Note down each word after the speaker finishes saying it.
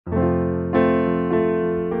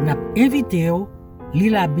N'a invité yo li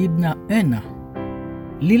la Bible dans un an.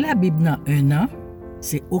 Li la Bible dans un an,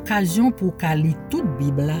 c'est occasion pour ka li toute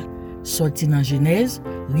Bible là sorti dans Genèse,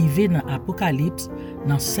 rivé dans Apocalypse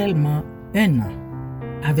dans seulement un an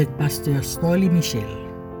avec pasteur Storly Michel.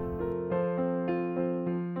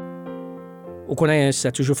 Vous connaissez, ça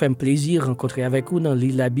a toujours fait un plaisir de rencontrer avec vous dans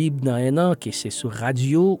Lire la Bible dans un an, que c'est sur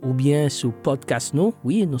radio ou bien sur podcast. Nous,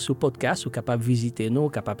 oui, nous sur podcast, vous êtes capable de visiter nous,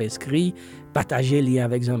 capable d'inscrire, partager lien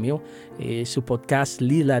avec les amis. Et sur podcast,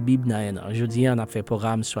 Lire la Bible dans un an. Aujourd'hui, on a fait le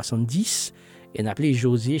programme 70 et on a appelé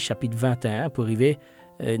Josué chapitre 21 pour arriver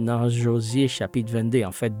dans Josué chapitre 22.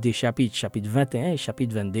 En fait, des chapitres, chapitre 21 et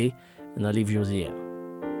chapitre 22 dans le livre Josué.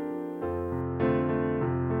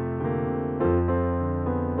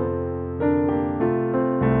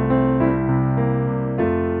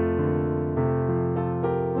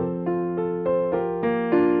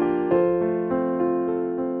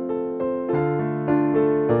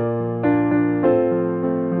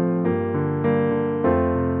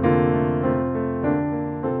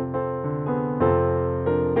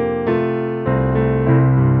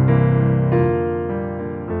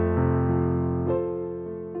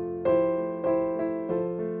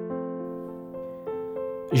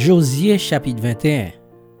 Josué chapitre 21.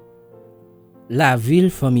 La ville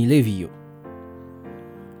famille Lévi.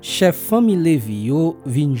 Chef famille Lévi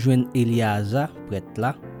vient joindre Eliasa prêtre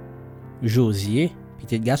là. Josué,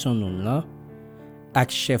 petit garçon non là, ak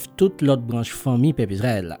chef toute l'autre branche famille peuple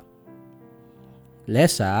Israël là. Là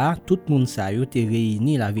ça, tout monde sa yo te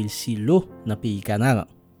réuni la ville Silo dans pays Canaan.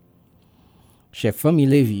 Chef famille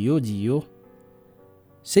Lévi dit yo,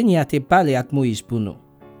 Seigneur te parlé avec Moïse pour nous.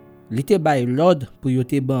 Li te bay l'ordre pour yo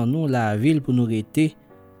te ban nous la ville pour nous rete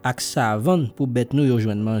ak savane pour bête nous yo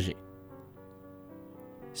joindre manger.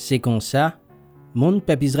 C'est comme ça, mon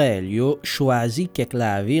peuple Israël yo choisi quelque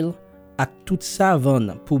la ville ak toute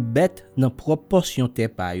savane pour bête dans proportion te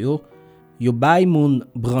pa yo bay mon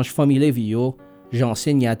branche famille Lévi yo,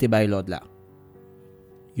 j'enseigne te bay l'ordre là.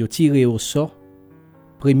 Yo tiré au sort.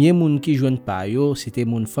 Premier moun qui joine pa yo, c'était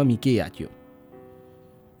mon famille Keyat yo.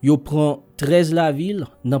 Yo prend 13 la ville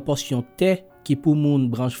dans portion terre qui pour moun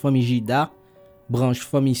branche famille Juda, branche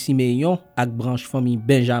famille Simeon ak branche famille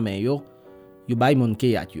Benjamin yo bay moun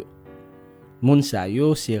Keyat yo. Moun sa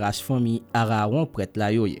yo c'est race famille Aaron prêtre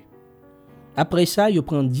la yo ye. Après ça yo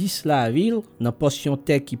prend 10 la ville dans portion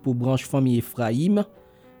terre qui pour branche famille Ephraim,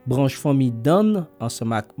 branche famille Dan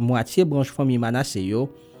ensemble ak moitié branche famille Manassé yo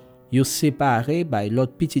séparé by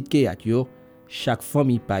l'autre petite Keyat yo, chaque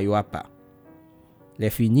famille pa yo a pas. Les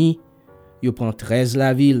fini, yo prend 13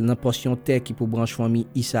 la ville dans portion terre qui pour branche famille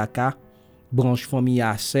Issaka, branche famille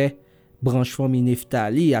Assé, branche famille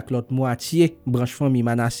Neftali ak l'autre moitié branche famille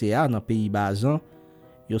Manassé dans pays Bazan,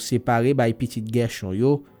 yo séparé by petite Gershon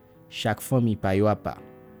yo, chaque famille pa yo a pas.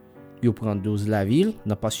 Yo prend 12 la ville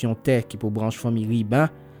dans portion terre qui pour branche famille Riban,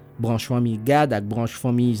 branche famille Gad ak branche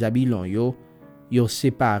famille Zabilon yo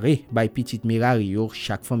séparé by petite Merari yo,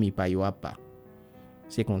 chaque famille pa yo a pas.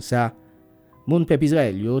 C'est comme ça mon peuple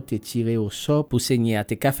Israël yo te tiré au sort pour Seigneur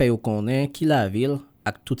te ka fè yo konnen ki la ville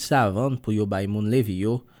ak tout savane pour yo bay moun Lévi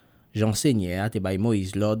yo, j'enseigne te bay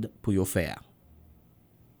Moïse l'ordre pour yo faire.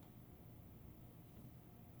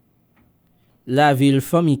 La ville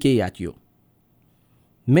famille Keyat yo.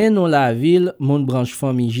 Mais non la ville mon branche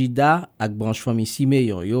famille Juda ak branche famille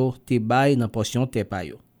Simeon yo te bay nan portion te pa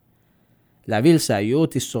yo. La ville sa yo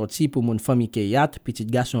te sorti pour mon famille Keyat, petit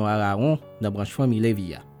garçon Aaron dans branche famille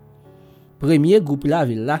Lévi. Premier groupe la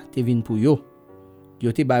ville là te vinn pour yo.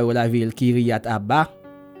 Yo te bay la ville Kiriat Abba,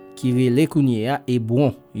 Kirele Kounia et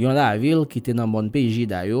Bon, yon la ville qui te dans bon pays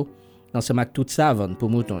Juda yo, dans ce mak tout savane pour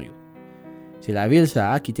mouton yo. C'est la ville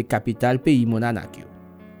ça qui te capitale pays Monanak yo.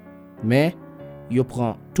 Mais yo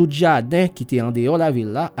prend tout jardin qui te en dehors la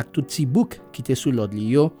ville là ak tout petit bouc qui te sous l'autre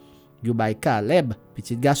li yo bay Caleb,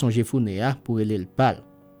 petit garçon Jephunéa pour aller le pal.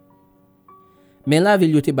 Mais la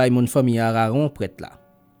ville yo te bay mon famille Aaron prêtre là.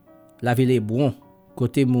 La ville Hébron,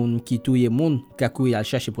 côté moun qui touye moun ka kouy al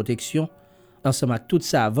chercher protection, ensemble avec toute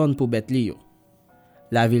savane pour bête li yo.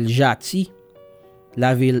 La ville Jati,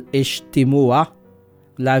 la ville Eshtemoa,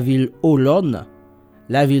 la ville Olon,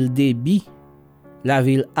 la ville Débi, la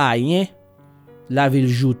ville Ayen, la ville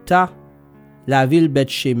Jouta, la ville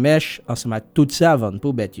Beth-Shemesh, ensemble avec toute savane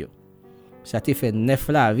pour bête yo. Ça te fait 9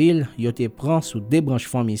 la ville, yo te prend sous des branches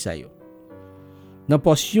famille sa yo. Dans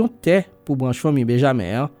portion terre pour branche famille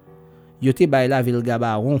Benjamin, yo te bay la ville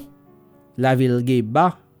Gabaron, la ville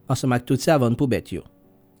Geba, ensemble avec tout savane pour bête yo.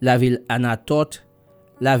 La ville Anatot,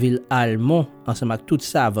 la ville Almon, ensemble avec tout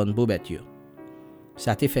savane pour bête yo.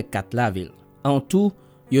 Ça te fait 4 la ville. En tout,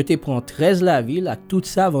 yo te prend 13 la ville à tout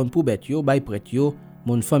savane pour bête yo, bay prête yo,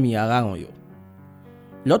 moun fami Aaron yo.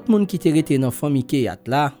 L'autre moun qui te rete dans famille Keyat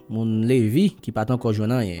là, moun Lévi qui pas encore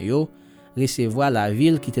joindre rien yo, recevoir la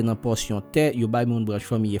ville qui était dans portion terre yo bay moun branche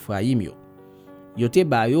famille Ephraim yo. Yo te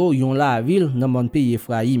bay yo yon la ville dans mon pays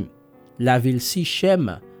Ephraim. La ville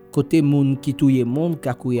Sichem côté moun qui touye moun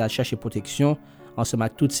ka kouye à chercher protection ensemble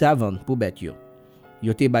avec tout ça vendre pour bête yo.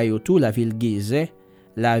 Yo te bay yo tout la ville Gézer,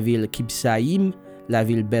 la ville Kibsaïm, la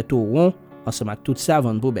ville Betoron ensemble avec tout ça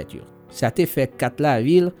vendre pour bête yo. Ça te fait 4 la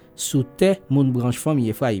ville sous terre moun branche famille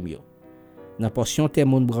Ephraim yo. Dans portion terre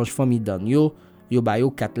moun branche famille Dan yo bay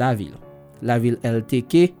yo 4 la ville. La ville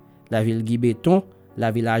LTK, la ville Gibeton,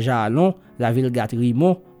 la ville Ajalon, la ville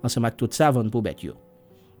Gat-Rimon, ensemble avec tout ça vendre pour bête yo.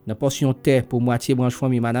 Dans portion terre pour moitié branche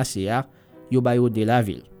famille Manassé yo bay yo de la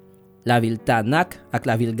ville. La ville Tanak avec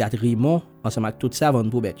la ville Gat-Rimon, ensemble avec tout ça vendre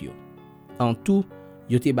pour bête yo. En tout,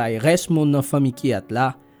 yo te bay reste moun nan famille qui est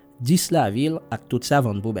là, 10 la ville avec tout ça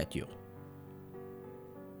vendre pour bête yo.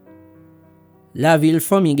 La ville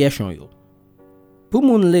famille Gershon yo. Pour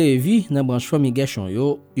moun Lévi dans branche famille Gershon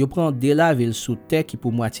yo prend de la ville sous terre qui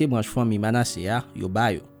pour moitié branche famille Manassé yo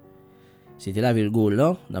bay yo. C'était la ville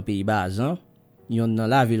Golan dans pays Bazan, yon dans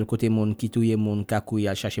la ville côté moun qui touye moun ka kouye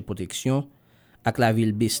à chercher protection avec la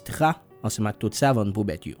ville Bestra ensemble avec tout ça vendre pour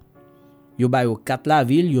bête yo. Yo bay yo 4 la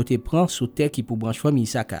ville yo te prend sous terre qui pour branche famille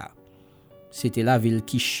Issachar. C'était la ville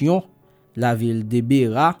Kishion, la ville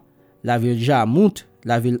Debera, la ville Jarmut,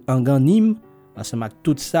 la ville Anganim ensemble avec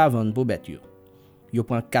tout ça vendre pour bête yo. Yo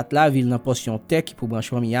prend 4 la ville dans portion terre qui pour branche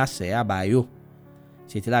famille Aser ba yo.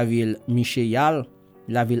 C'était la ville Micheyal,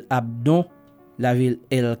 la ville Abdon, la ville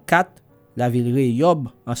Elkat, la ville Reyob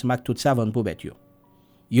ensemble avec tout ça vendre pour bête yo.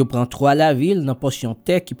 Yo prend 3 la ville dans portion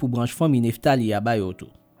terre qui pour branche famille Neftali ba yo tout.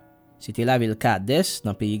 C'était la ville Kades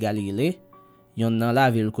dans pays Galilée, yon dans la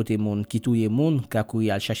ville côté moun qui touye moun ka kouye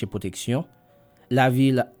à chercher protection, la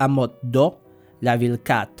ville Amot-Do, la ville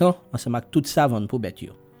Katan ensemble avec tout ça vendre pour bête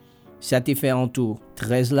yo. Ça te fait en tout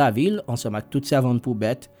 13 la ville ensemble avec tout ça vendre pour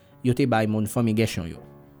bête, yo te bay moun famille Gershon yo.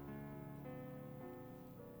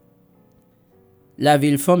 La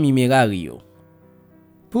ville famille Merari yo.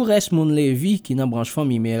 Pour reste moun Lévi qui nan branche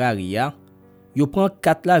famille Merari yo prend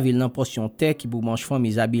 4 la ville dans portion terre qui pour branche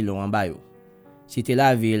famille Zabilon en bas yo. C'était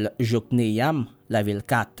la ville Jokneyam, la ville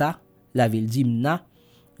Kata, la ville Dimna,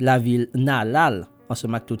 la ville Nalal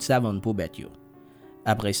ensemble avec tout ça vendre pour bête yo.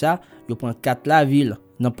 Après ça, yo prend 4 la ville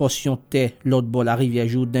dans portion terre l'autre bord la rivière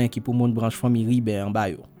Jourdain qui pour moun branche famille Ribé en bas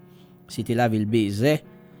yo. C'était la ville Bézé,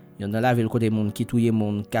 yon dans la ville côté moun qui touye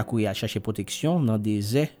moun ka kouye à chercher protection dans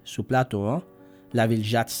des sous plateau, la ville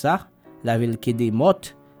Jatsa, la ville Kedemot,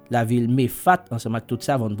 la ville Mefat ensemble avec tout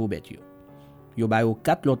ça vendre pour bête yo. Yo bay yo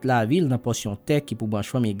 4 l'autre la ville dans portion terre qui pour branche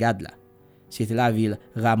famille Gad là. C'était la ville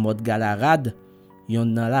Ramot Galarad, yon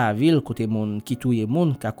dans la ville côté moun qui touye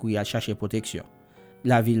moun ka kouye à chercher protection.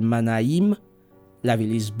 La ville Manaïm, la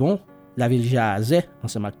ville Lisbon, la ville Jazé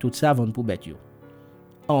ensemble avec tout ça vendre pour bête yo.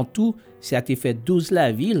 En tout, ça a fait 12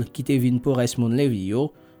 la ville qui te vinn pour reste moun Lévi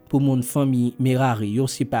yo pour moun famille Merari yo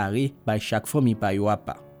séparé by chaque famille pa yo a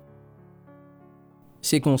pas.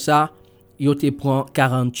 C'est comme ça, yo te prend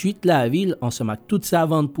 48 la ville ensemble avec tout ça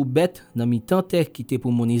vendre pour bête dans mi-temps terre qui te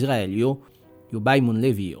pour mon Israël yo bay moun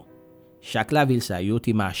Lévi yo. Chaque la ville ça yo te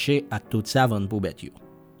marché avec tout ça vendre pour bête yo.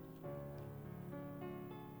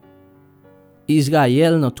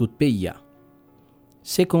 Israël dans tout pays ya.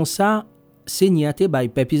 C'est comme ça, Seigneur te bay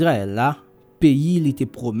peuple Israël là, pays li te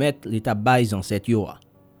promet l'état bay ancêtre yo.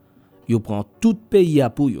 Yo prend tout pays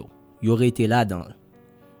pour yo. Yo rete là dans.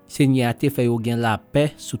 Seigneur te fait yo gen la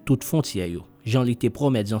paix sous toute frontière yo. Jean li te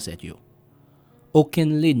promet ancêtre yo. Aucun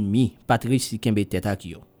l'ennemi patrici kembe tête ak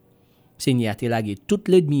yo. Seigneur te lage tout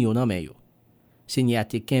l'ennemi yo nan men yo. Seigneur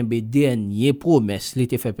te kembe dernier promesse li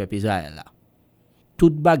te fait peuple Israël là.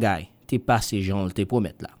 Tout bagay te passé Jean te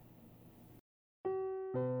promet là.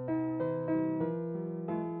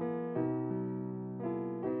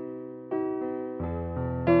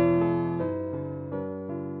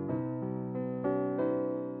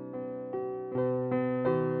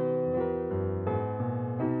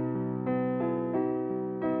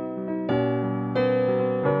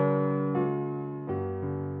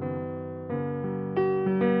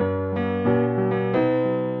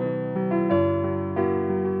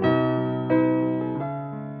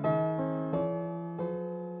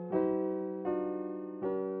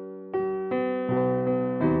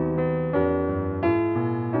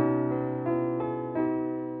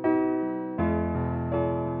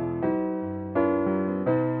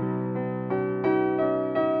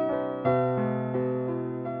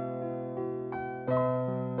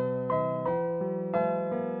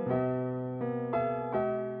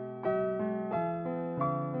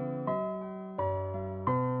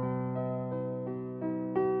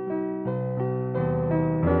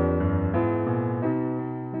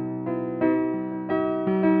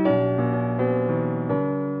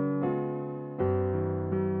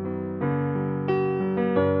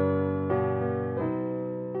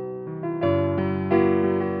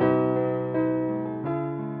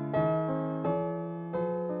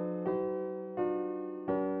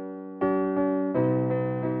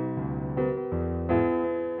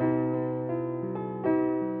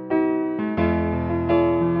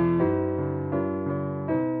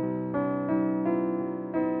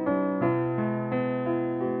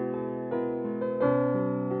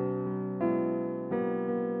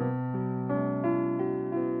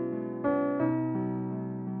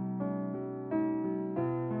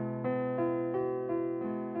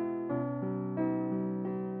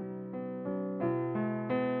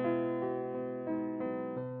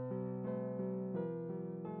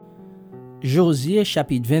 Josué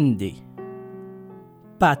chapitre 22.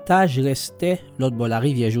 Partage restait l'autre bord la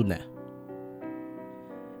rivière Jourdain.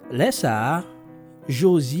 Là ça,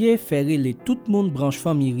 Josué fait rele tout monde branche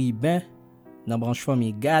famille Ruben, dans branche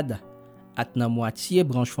famille Gad, ak nan moitié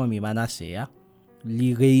branche famille Manassé,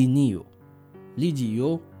 li réuni yo. Li di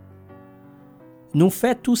yo, nous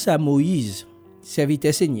fait tout ça Moïse,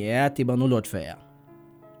 serviteur Seigneur, te ban nous l'autre faire.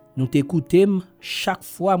 Nous t'écoutons chaque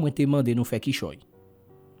fois moi te mande nous faire kichoy.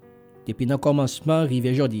 Depuis dans commencement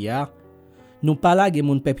rive jodi a, nous pas la gen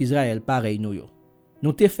moun peuple Israël pareil nous yo.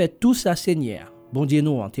 Nous te fait tout ça Seigneur, bon Dieu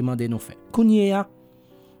nous te mande nous faire. Kounye a,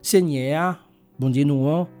 Seigneur, bon Dieu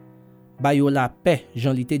nous ba yo la paix,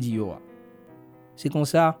 Jean li te di yo. C'est comme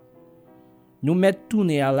ça, nous mettre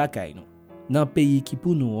tourner à la caille nous. Dans pays qui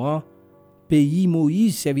pour nous, pays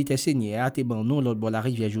Moïse serviteur Seigneur te ban nous l'autre bord la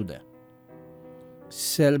rivière Jourdain.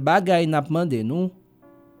 Seul bagay n'a demandé nous,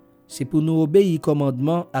 c'est pour nous obéir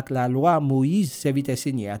commandement avec la loi Moïse serviteur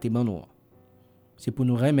Seigneur te ban nous. C'est pour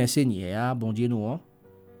nous remercier Seigneur, bon Dieu nous.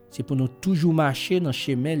 C'est pour nous toujours marcher dans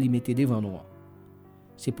chemin li mette devant nous.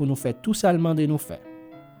 C'est pour nous faire tout ça demandé nous faire.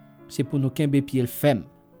 C'est pour nous kembe pied femme.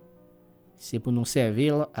 C'est pour nous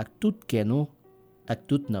servir avec tout cœur nous, avec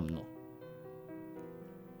tout nom nous.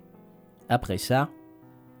 Après ça,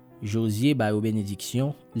 Josué ba yo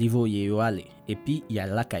bénédiction, li voye yo aller et puis y a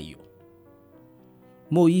la caillou.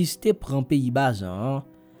 Moïse te prend pays Bazan,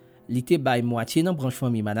 li te bay moitié dans branche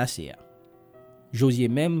famille Manassé. Josué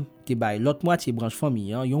même te bay l'autre moitié branche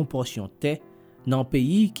famille yon portion terre dans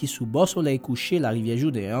pays qui sous bord soleil couché la rivière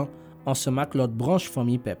Jourdain ensemble avec l'autre branche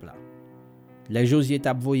famille peuple là. Les Josué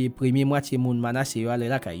t'a voye premier moitié moun Manassé yo aller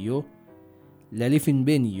la caillou. Les fin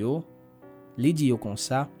béni yo, li di yo comme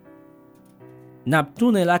ça. N'ap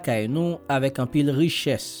tourné la kay nou avec un pile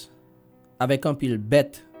richesse, avec un pile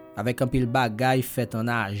bête, avec un pile bagay fait en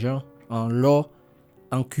argent, en l'or,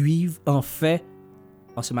 en cuivre, en fer,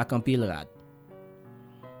 en se mak en pile rad.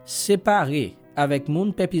 Séparé avec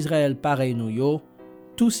moun peuple Israël pareil nou yo,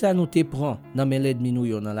 tout ça nous te prend dans mes l'ennemi nou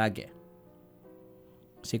yo dans la guerre.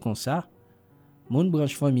 C'est comme ça, moun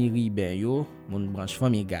branche famille Ruben yo, moun branche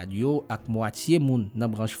famille Gad yo, ak moitié moun dans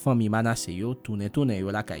branche famille Manassé yo, tourne yo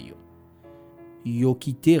la kay yo. Yo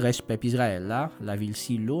quitté reste peuple Israël là, la ville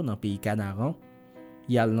Silo dans pays Canaan,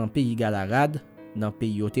 yal dans pays Galarad, dans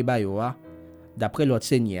pays yo te bay yo d'après l'autre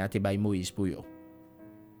Seigneur te bay Moïse pour yo.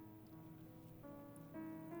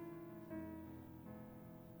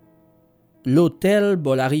 L'hôtel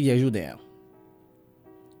bo la rivière Jourdain.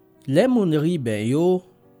 Les moun Ruben yo,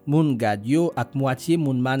 moun Gad yo ak moitié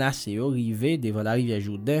moun Manassé yo rivé devant la rivière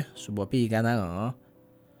Jourdain sous bo pays Canaan.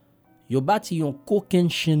 Yo bâti yon koken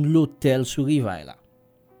chen l'hôtel sur rivaille là.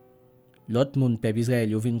 L'autre moun peuple Israël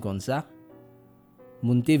yo vinn comme ça.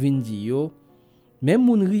 Moun te vinn di yo, même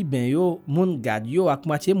moun Ruben yo, moun Gad yo ak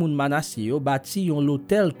moitié moun Manassé yo bâti yon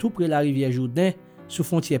l'hôtel tout près la rivière Jourdain sous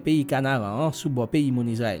frontière pays Canaan sous bord pays moun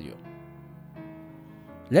Israël yo.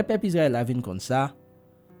 Les peuple Israël la vinn comme ça.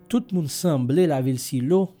 Tout moun semblé la ville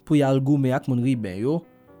Silo pour y al goume ak moun Ruben yo,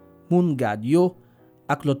 moun Gad yo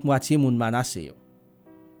ak l'autre moitié moun Manassé yo.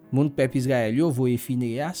 Moun peuple Israël yo voye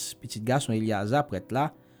Phinéas, petit garçon Eliasa prêtre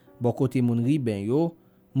là, bon côté moun Ruben yo,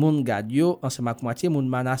 moun Gad yo ensemble ak moitié moun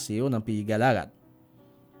Manassé yo dans pays Galarad.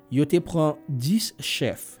 Yo te prend 10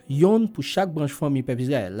 chefs, yon pour chaque branche famille peuple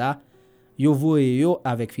Israël là, yo voye yo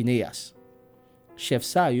avec Phinéas. Chef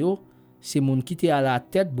ça yo, c'est moun qui te à la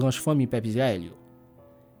tête branche famille peuple Israël yo.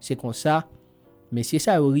 C'est comme ça, mais c'est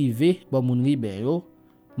ça yo rivé bon moun Ruben yo,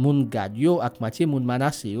 moun Gad yo ak moitié moun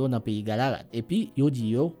Manassé yo dans pays Galarad. Et puis yo di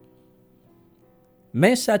yo,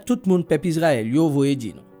 mais ça tout moun peuple Israël yo voye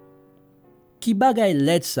di nou. Ki bagay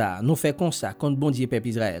led ça nous fait comme ça contre bon Dieu peuple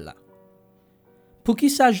Israël là. Pour qui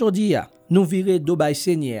ça jodi a nous virer do bay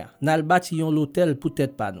Seigneur, n'al bâti yon l'hôtel pour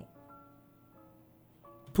tête pas nous.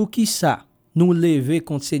 Pour qui ça nous lever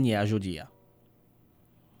contre Seigneur jodi a.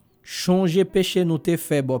 Changer péché nous te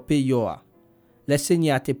fait bo pays a. Le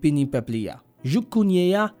Seigneur te puni peuple ya. Jou kounye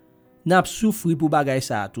ya n'ap souffri pour bagay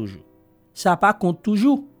ça toujours. Ça pas compte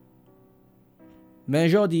toujours. Mais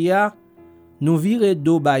jodi a nous virer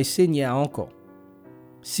do bay Seigneur encore.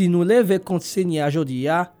 Si nous lever contre Seigneur jodi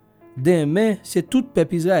a, demain c'est tout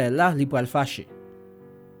peuple Israël là li pral fâché.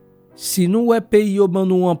 Si nous ouais pays yo ban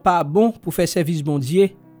nous pas bon pour faire service bon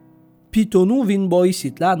Dieu, pito nous vinn bo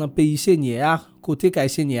ici là dans pays Seigneur côté kay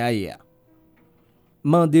Seigneur ya.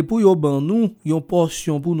 Mande pour yo ban nous yon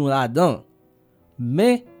portion pour nous là-dedans.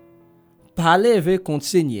 Mais pas lever contre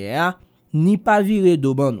Seigneur ni pas virer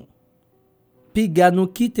do ban nous. Pi ga nous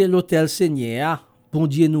quitter l'hôtel Seigneur, bon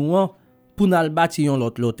Dieu nous pour n'al bâti yon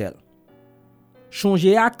l'hôtel.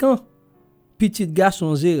 Changer à quand? Petit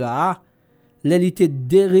garçon Zera, Li te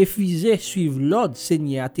de refuser suivre l'ordre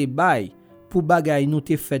Seigneur te bay pour bagay nou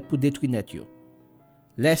te fait pour détruire net yo.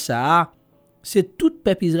 Lè ça, c'est tout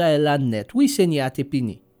peuple Israël la net. Oui, Seigneur te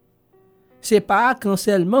pini. C'est pas Akan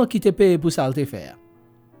seulement qui te paye pour ça te faire.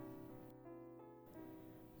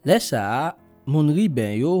 Lè ça, moun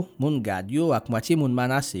Riben yo, moun Gad yo ak moitié moun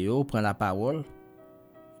Manasse yo prend la parole.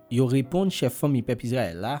 Yo répond chef famille peuple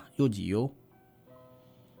Israël là, yo dit yo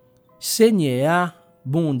Seigneur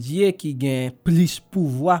bon Dieu qui gagne plus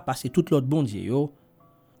pouvoir parce que tout l'autre bon Dieu yo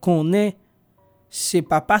connaît c'est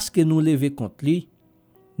pas parce que nous lever contre lui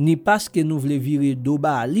ni parce que nous voulons virer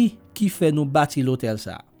d'oba li qui fait nous bâtir l'hôtel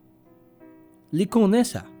ça. Li connaît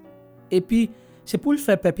ça. Et puis c'est pour le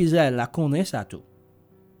faire peuple Israël là connaît ça tout.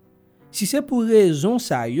 Si c'est pour raison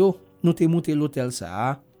ça yo nous te monter l'hôtel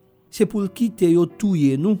ça, c'est pour quitter yo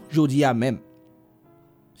touyer nous jodi a même.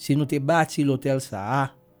 Si nous te bâti l'hôtel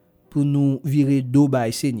ça pour nous virer d'eau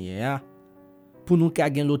bay Seigneur, pour nous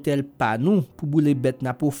kagen l'hôtel pas nous, pour boule bête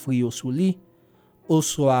n'a pour frio sous li, ou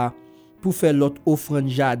soit pour faire l'autre offrande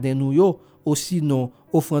jardin nous yo, ou sinon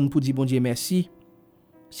offrande pour dire bon Dieu merci,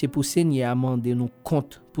 c'est pour Seigneur demander nous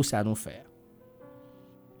compte pour ça nous faire.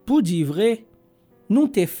 Pour dire vrai, nous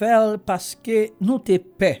te faire parce que nous te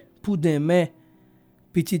paix pour demain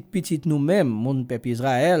petit nous-mêmes, mon peuple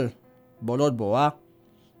Israël, bon l'autre boa,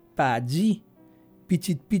 pas dit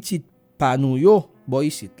petit pa nou yo, boy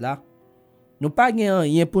ici là. Nous pas gen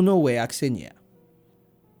rien pour nous ouais ak Seigneur.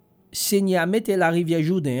 Seigneur mette la rivière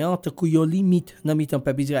Jourdain entre yon limite dans mitan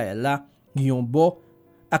peuple Israël là, yon bo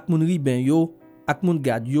ak moun Riben yo, ak moun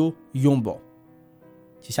Gad yo, yon bo.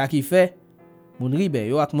 C'est ça qui fait moun Riben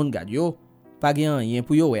yo ak moun Gad yo pas gen rien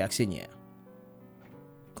pour yo ouais ak Seigneur.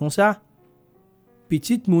 Comme ça,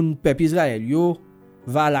 petit moun peuple Israël yo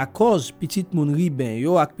va la cause petit moun Riben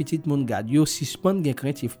yo ak petit moun Gad yo suspend gen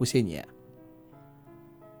craintif pour Seigneur.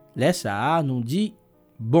 Lè ça nous dit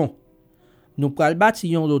bon, nous pral bâti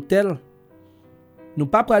yon l'hôtel, nous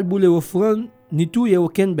pas pral boule offrande ni tout y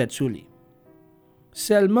aucun bête sou li.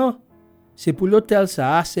 Seulement c'est pour l'hôtel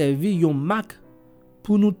ça a servi yon marque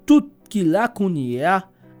pour nous tout qui la konye a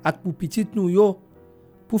ak pour petit nou yo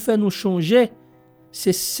pour faire nous changer,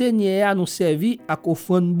 c'est Seigneur nous servi ak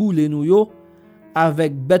offrande boule nou yo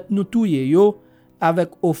avec bête nou touye yo, avec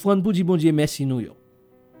offrande pour di bon Dieu merci nou yo.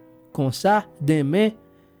 Comme ça, demain,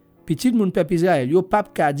 petit moun peuple Israël yo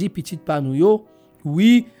pape ka di petit pa nou yo,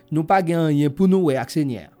 oui, nous pas gen rien pour nous ouais ak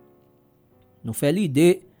Seigneur. Nous fait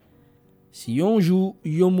l'idée, si yon jour,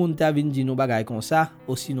 yon moun ta vin di nou bagay comme ça,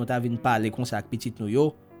 aussi nou ta vin parler comme ça ak petit nou yo,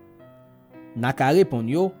 n'a ka répond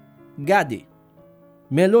yo, gade,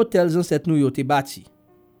 mais l'hôtel ancêtre nou yo te bâti,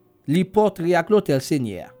 li porte ak l'hôtel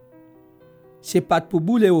Seigneur. C'est pas pour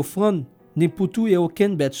boule offrande, ni pour tout et aucun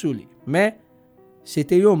bête sou li, mais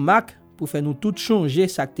c'était yon marque pour faire nous tout changer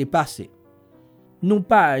ça qui t'est passé. Nous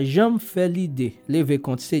pas jamais fait l'idée lever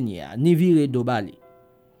contre Seigneur ni virer d'obali.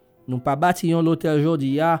 Nous pas bâti yon l'hôtel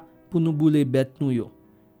aujourd'hui pour nous bouler bête nous yo,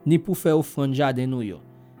 ni pour faire offrande jardin nous yo,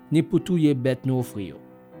 ni pour touyer bête nous offrir.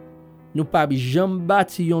 Nous pas jamais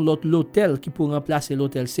bâti yon l'hôtel qui pour remplacer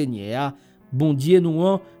l'hôtel Seigneur, bon Dieu nous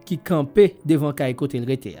an qui campé devant kay côté le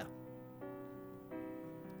rete.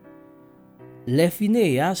 Les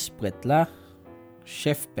Phinéas prêtre là,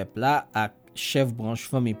 chef peuple là ak chef branche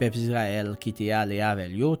famille peuple Israël qui te allé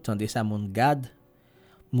avec yo, tande sa moun Gad,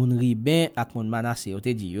 moun Riben ak moun Manasse yo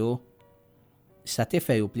te di yo, ça te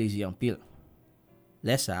fait yo plaisir en pile.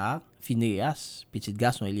 Laisse ça, Phinéas, petit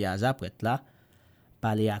garçon Eliasa prêtre là,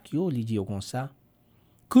 parler ak yo, li di yo comme ça.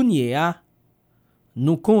 Kounye a,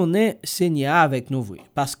 nous connaît Seigneur avec nous vrai,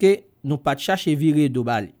 parce que nous pas chercher virer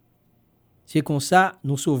d'obali. C'est comme ça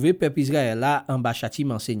nous sauver peuple Israël là en bas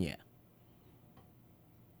châtiment Seigneur.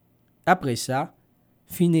 Après ça,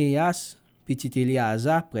 Phinéas, petit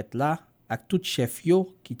Eliasa prêtre là, ak tout chef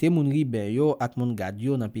yo qui te moun Riben yo ak moun Gad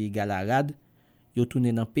yo dans pays Galarad, yo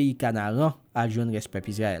tourné dans pays Canaan à joindre respect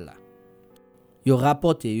Israël là. Yo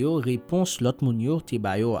rapporte yo réponse l'autre moun yo te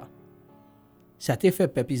ba yo. Ça te fait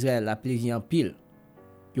peuple Israël la plaisir en pile.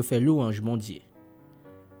 Yo fait louange mon Dieu.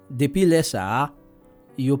 Depuis là ça,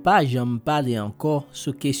 yo pas jamais parlé encore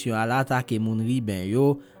sur question à l'attaquer moun Riben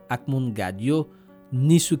yo ak moun Gad yo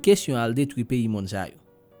ni sur question à détruire pays moun sa yo.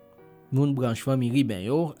 Moun branche famille Riben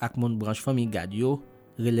yo ak moun branche famille Gad yo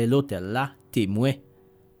relè l'hôtel là témoin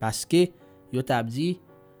parce que yo t'a dit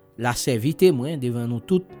la servi témoin devant nous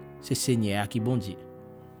toutes c'est Seigneur qui bon Dieu.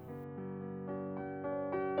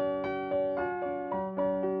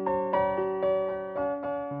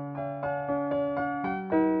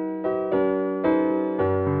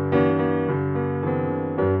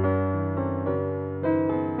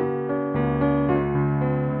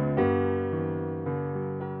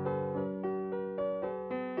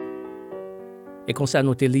 Et comme ça,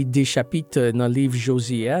 nous te lis des chapitres dans le livre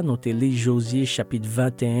Josué, nous te lis Josué chapitre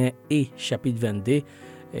 21 et chapitre 22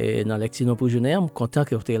 dans l'excellent pour jeûner. Je suis content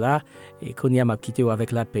que tu es là et qu'on y a quitté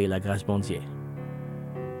avec la paix et la grâce bon Dieu.